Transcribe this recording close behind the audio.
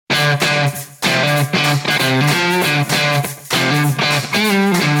Hi,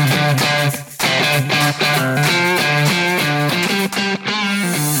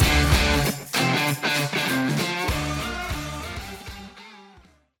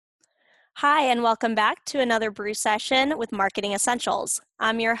 and welcome back to another brew session with Marketing Essentials.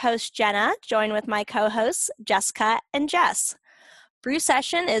 I'm your host, Jenna, joined with my co-hosts, Jessica and Jess. Brew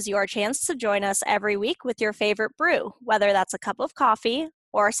Session is your chance to join us every week with your favorite brew, whether that's a cup of coffee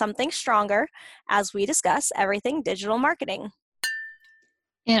or something stronger, as we discuss everything digital marketing.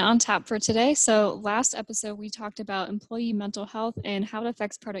 And on tap for today, so last episode we talked about employee mental health and how it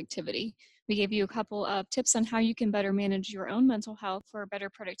affects productivity. We gave you a couple of tips on how you can better manage your own mental health for better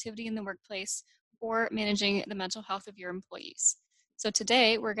productivity in the workplace or managing the mental health of your employees. So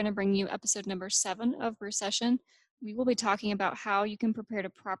today we're going to bring you episode number 7 of Brew Session. We will be talking about how you can prepare to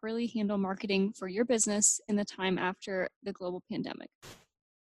properly handle marketing for your business in the time after the global pandemic.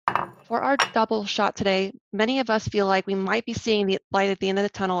 For our double shot today, many of us feel like we might be seeing the light at the end of the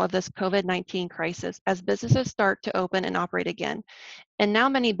tunnel of this COVID-19 crisis as businesses start to open and operate again. And now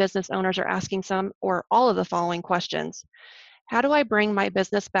many business owners are asking some or all of the following questions. How do I bring my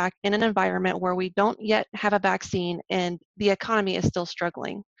business back in an environment where we don't yet have a vaccine and the economy is still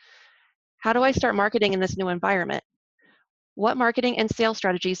struggling? How do I start marketing in this new environment? What marketing and sales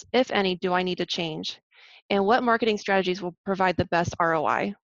strategies, if any, do I need to change? And what marketing strategies will provide the best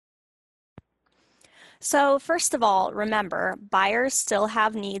ROI? So first of all, remember, buyers still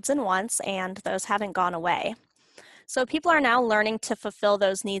have needs and wants, and those haven't gone away. So people are now learning to fulfill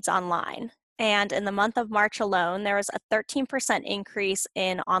those needs online. And in the month of March alone, there was a 13% increase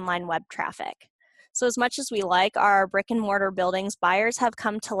in online web traffic. So as much as we like our brick and mortar buildings, buyers have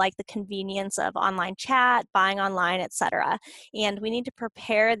come to like the convenience of online chat, buying online, etc. And we need to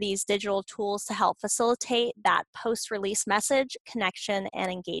prepare these digital tools to help facilitate that post-release message, connection,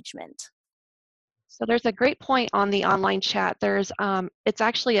 and engagement. So there's a great point on the online chat. It's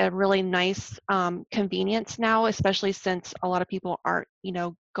actually a really nice convenience now, especially since a lot of people aren't,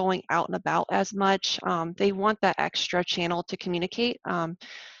 going out and about as much. They want that extra channel to communicate. I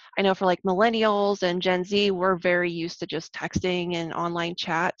know for like millennials and Gen Z, we're very used to just texting and online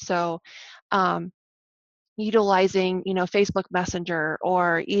chat. So um, utilizing Facebook Messenger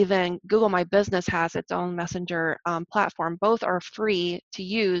or even Google My Business has its own messenger platform. Both are free to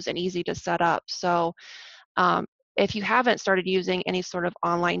use and easy to set up. So um, if you haven't started using any sort of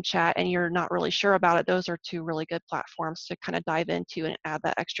online chat and you're not really sure about it, those are two really good platforms to kind of dive into and add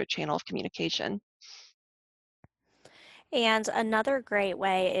that extra channel of communication. And another great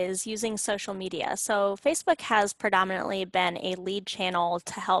way is using social media. So Facebook has predominantly been a lead channel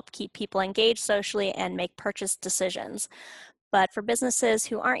to help keep people engaged socially and make purchase decisions. But for businesses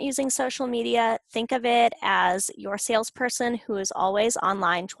who aren't using social media, think of it as your salesperson who is always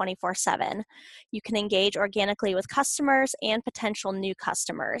online 24/7. You can engage organically with customers and potential new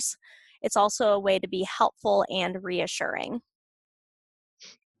customers. It's also a way to be helpful and reassuring.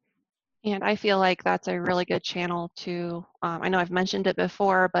 And I feel like that's a really good channel to, I know I've mentioned it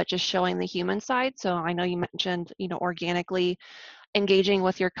before, but just showing the human side. So I know you mentioned, organically engaging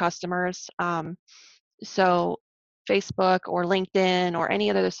with your customers. So Facebook or LinkedIn or any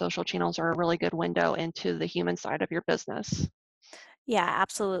other social channels are a really good window into the human side of your business. Yeah,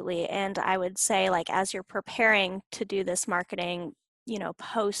 absolutely. And I would say, like, as you're preparing to do this marketing,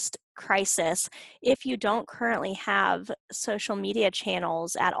 post crisis, if you don't currently have social media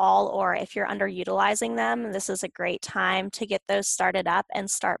channels at all, or if you're underutilizing them, this is a great time to get those started up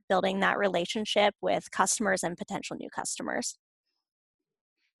and start building that relationship with customers and potential new customers.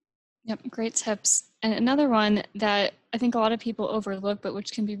 Yep, great tips. And another one that I think a lot of people overlook, but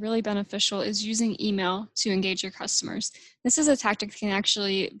which can be really beneficial, is using email to engage your customers. This is a tactic that can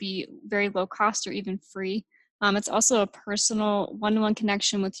actually be very low cost or even free. It's also a personal one-to-one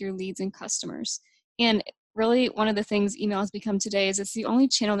connection with your leads and customers. And really, one of the things email has become today is it's the only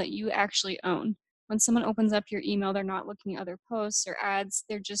channel that you actually own. When someone opens up your email, they're not looking at other posts or ads,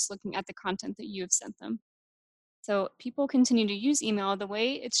 they're just looking at the content that you have sent them. So people continue to use email. The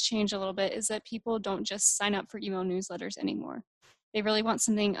way it's changed a little bit is that people don't just sign up for email newsletters anymore. They really want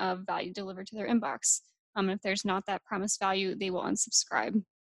something of value delivered to their inbox. If there's not that promised value, they will unsubscribe.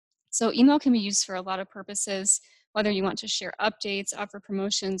 So email can be used for a lot of purposes, whether you want to share updates, offer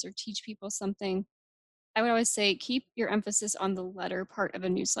promotions, or teach people something. I would always say keep your emphasis on the letter part of a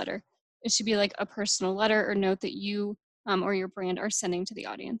newsletter. It should be like a personal letter or note that you or your brand are sending to the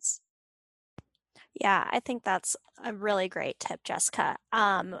audience. Yeah, I think that's a really great tip, Jessica.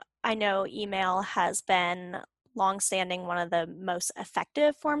 I know email has been longstanding one of the most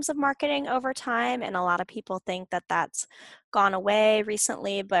effective forms of marketing over time, and a lot of people think that that's gone away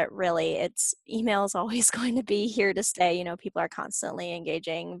recently, but really email is always going to be here to stay. People are constantly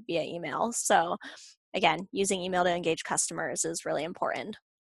engaging via email. So again, using email to engage customers is really important.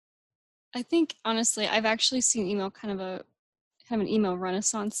 I think honestly, I've actually seen email kind of an email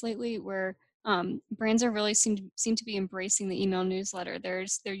renaissance lately, where brands are really seem to be embracing the email newsletter. They're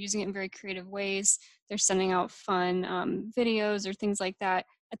using it in very creative ways. They're sending out fun videos or things like that.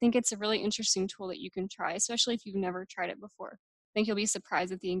 I think it's a really interesting tool that you can try, especially if you've never tried it before. I think you'll be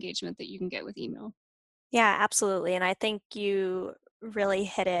surprised at the engagement that you can get with email. Yeah, absolutely. And I think you really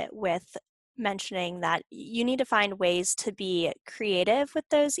hit it with mentioning that you need to find ways to be creative with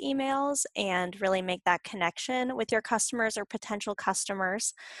those emails and really make that connection with your customers or potential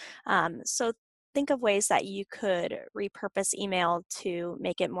customers. So think of ways that you could repurpose email to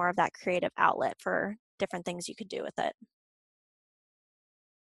make it more of that creative outlet for different things you could do with it.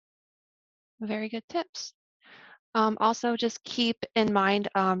 Very good tips. Also, just keep in mind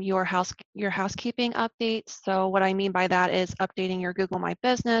your housekeeping updates. So what I mean by that is updating your Google My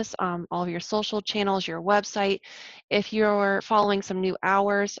Business, all of your social channels, your website. If you're following some new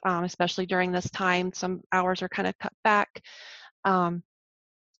hours, especially during this time, some hours are kind of cut back. Um,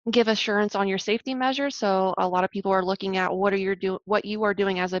 Give assurance on your safety measures. So a lot of people are looking at what you are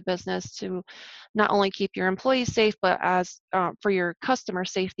doing as a business to not only keep your employees safe, but as for your customer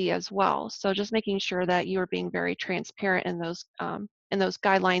safety as well. So just making sure that you are being very transparent in those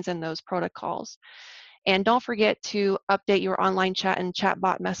guidelines and those protocols. And don't forget to update your online chat and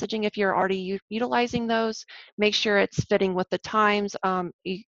chatbot messaging if you're already utilizing those. Make sure it's fitting with the times.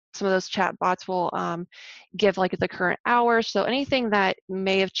 Some of those chat bots will give like the current hours. So anything that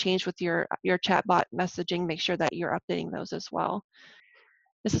may have changed with your chat bot messaging, make sure that you're updating those as well.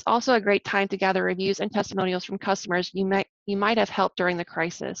 This is also a great time to gather reviews and testimonials from customers you might have helped during the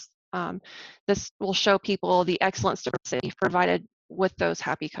crisis. This will show people the excellent service that you've provided with those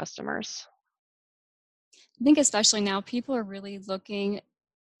happy customers. I think especially now, people are really looking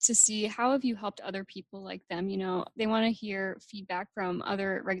to see how have you helped other people like them. They want to hear feedback from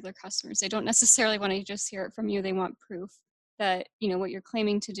other regular customers. They don't necessarily want to just hear it from you. They want proof that what you're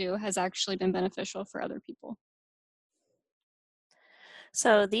claiming to do has actually been beneficial for other people.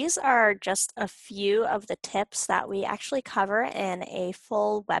 So these are just a few of the tips that we actually cover in a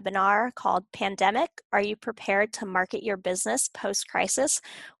full webinar called Pandemic. Are you prepared to market your business post-crisis?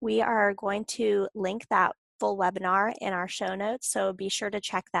 We are going to link that full webinar in our show notes, so be sure to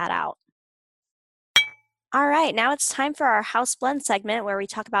check that out. All right, now it's time for our House Blend segment where we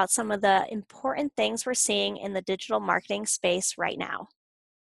talk about some of the important things we're seeing in the digital marketing space right now.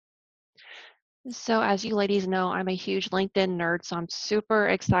 So as you ladies know, I'm a huge LinkedIn nerd, so I'm super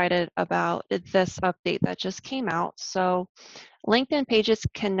excited about this update that just came out. So LinkedIn pages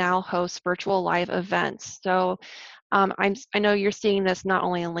can now host virtual live events. So I know you're seeing this not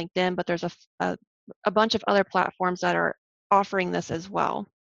only on LinkedIn, but there's a bunch of other platforms that are offering this as well.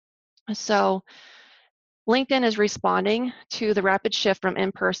 So LinkedIn is responding to the rapid shift from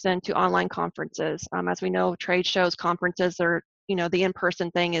in-person to online conferences. As we know, trade shows, conferences are, the in-person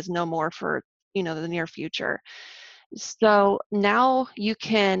thing is no more for, the near future. So now you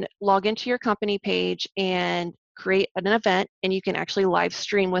can log into your company page and create an event, and you can actually live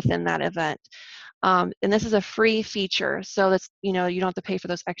stream within that event. And this is a free feature, so that's, you don't have to pay for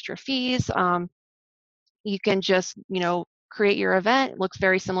those extra fees. You can just, create your event. It looks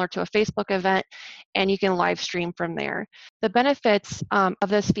very similar to a Facebook event, and you can live stream from there. The benefits of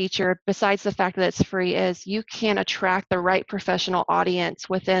this feature, besides the fact that it's free, is you can attract the right professional audience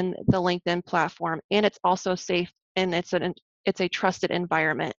within the LinkedIn platform, and it's also safe, and it's a trusted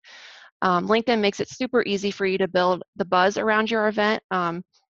environment. LinkedIn makes it super easy for you to build the buzz around your event, and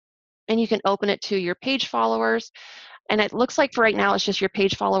you can open it to your page followers. And it looks like for right now, it's just your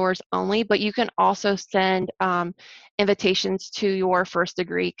page followers only, but you can also send invitations to your first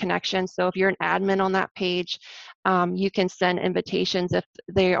degree connections. So if you're an admin on that page, you can send invitations if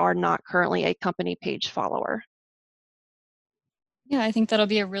they are not currently a company page follower. Yeah, I think that'll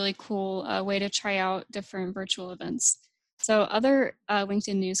be a really cool way to try out different virtual events. So other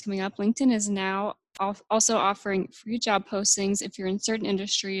LinkedIn news coming up, LinkedIn is now also offering free job postings if you're in certain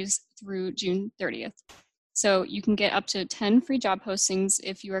industries through June 30th. So you can get up to 10 free job postings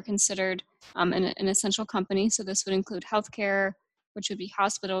if you are considered an essential company. So this would include healthcare, which would be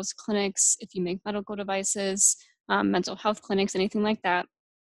hospitals, clinics, if you make medical devices, mental health clinics, anything like that,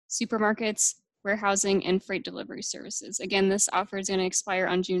 supermarkets, warehousing, and freight delivery services. Again, this offer is going to expire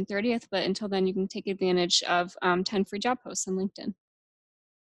on June 30th, but until then, you can take advantage of 10 free job posts on LinkedIn.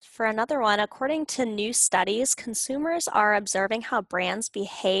 For another one, according to new studies, consumers are observing how brands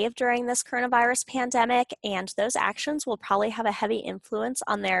behave during this coronavirus pandemic, and those actions will probably have a heavy influence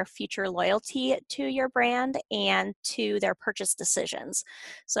on their future loyalty to your brand and to their purchase decisions.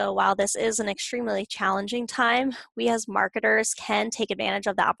 So, while this is an extremely challenging time, we as marketers can take advantage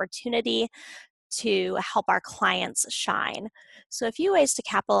of the opportunity to help our clients shine. So a few ways to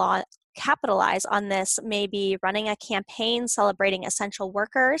capitalize on this may be running a campaign celebrating essential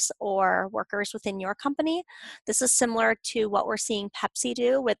workers or workers within your company. This is similar to what we're seeing Pepsi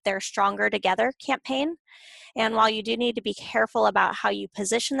do with their Stronger Together campaign. And while you do need to be careful about how you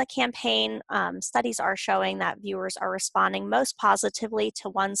position the campaign, studies are showing that viewers are responding most positively to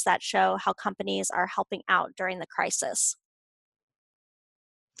ones that show how companies are helping out during the crisis.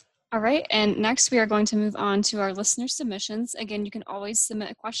 All right, and next we are going to move on to our listener submissions. Again, you can always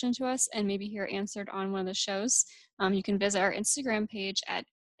submit a question to us and maybe hear it answered on one of the shows. You can visit our Instagram page at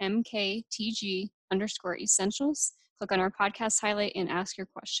mktg_essentials. Click on our podcast highlight and ask your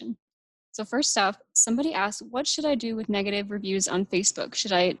question. So first off, somebody asked, what should I do with negative reviews on Facebook?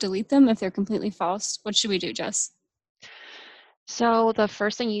 Should I delete them if they're completely false? What should we do, Jess? So the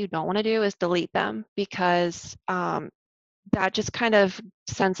first thing you don't want to do is delete them, because that just kind of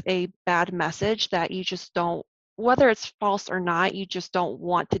sends a bad message that you just don't, whether it's false or not, you just don't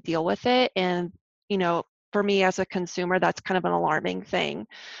want to deal with it. And, for me as a consumer, that's kind of an alarming thing.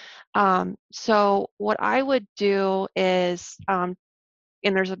 So what I would do is, and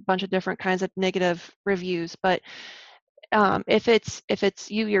there's a bunch of different kinds of negative reviews, but if it's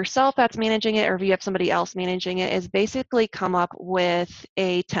you yourself that's managing it, or if you have somebody else managing it, is basically come up with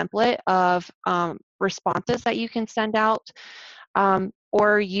a template of responses that you can send out.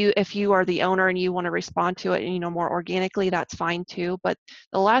 Or if you are the owner and you want to respond to it, more organically, that's fine too. But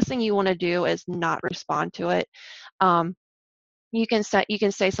the last thing you want to do is not respond to it. You can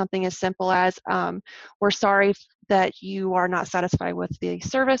say something as simple as, we're sorry that you are not satisfied with the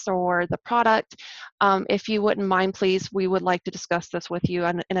service or the product. If you wouldn't mind, please, we would like to discuss this with you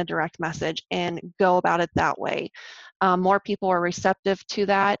in a direct message, and go about it that way. More people are receptive to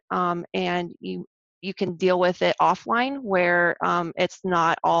that, and you can deal with it offline, where it's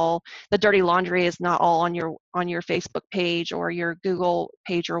not all, the dirty laundry is not all on your Facebook page or your Google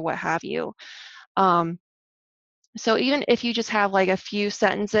page or what have you. So even if you just have like a few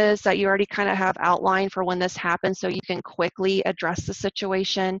sentences that you already kind of have outlined for when this happens, so you can quickly address the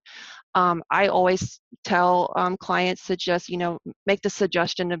situation. I always tell clients to just, make the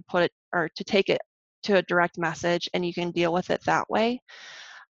suggestion and put it, or to take it to a direct message, and you can deal with it that way.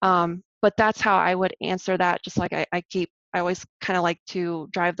 But that's how I would answer that. Just like I always kind of like to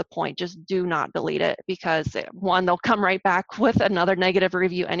drive the point, just do not delete it, because one, they'll come right back with another negative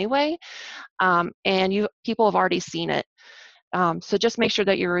review anyway. And people have already seen it. So just make sure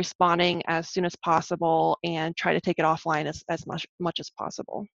that you're responding as soon as possible, and try to take it offline as much as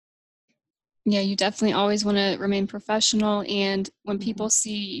possible. Yeah, you definitely always want to remain professional. And when people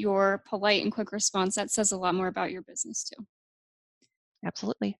see your polite and quick response, that says a lot more about your business too.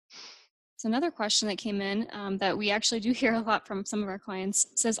 Absolutely. So another question that came in that we actually do hear a lot from some of our clients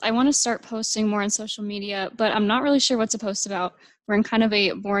says, I want to start posting more on social media, but I'm not really sure what to post about. We're in kind of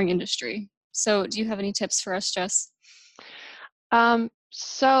a boring industry. So do you have any tips for us, Jess?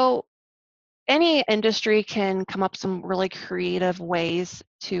 So any industry can come up some really creative ways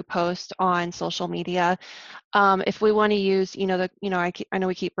to post on social media. If we want to use, I know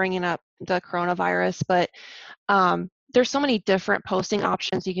we keep bringing up the coronavirus, but there's so many different posting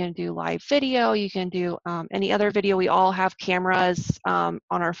options. You can do live video, you can do any other video. We all have cameras on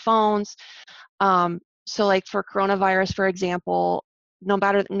our phones. So like for coronavirus, for example, no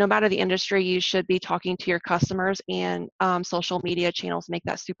matter the industry, you should be talking to your customers, and social media channels make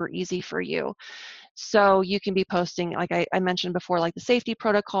that super easy for you. So you can be posting, like I mentioned before, like the safety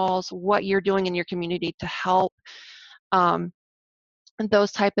protocols, what you're doing in your community to help, and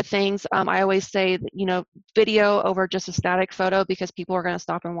those type of things. I always say, video over just a static photo, because people are going to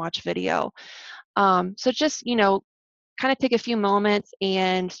stop and watch video. So just, kind of take a few moments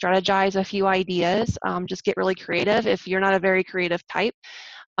and strategize a few ideas. Just get really creative. If you're not a very creative type,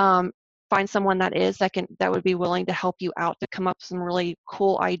 find someone that would be willing to help you out to come up with some really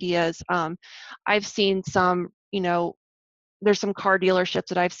cool ideas. I've seen some, there's some car dealerships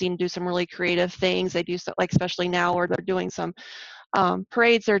that I've seen do some really creative things. They do so, like especially now, where they're doing some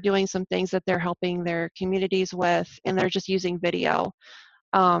parades, they're doing some things that they're helping their communities with, and they're just using video.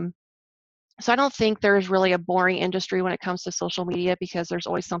 So I don't think there's really a boring industry when it comes to social media, because there's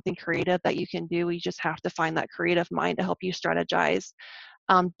always something creative that you can do. You just have to find that creative mind to help you strategize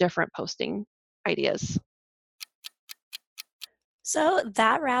different posting ideas. So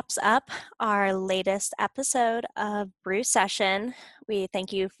that wraps up our latest episode of Brew Session. We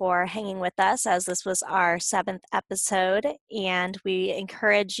thank you for hanging with us as this was our 7th episode, and we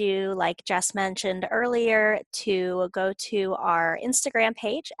encourage you, like Jess mentioned earlier, to go to our Instagram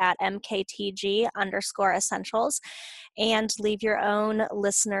page at mktg_essentials and leave your own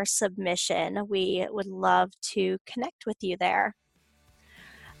listener submission. We would love to connect with you there.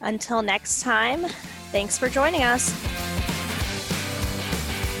 Until next time, thanks for joining us.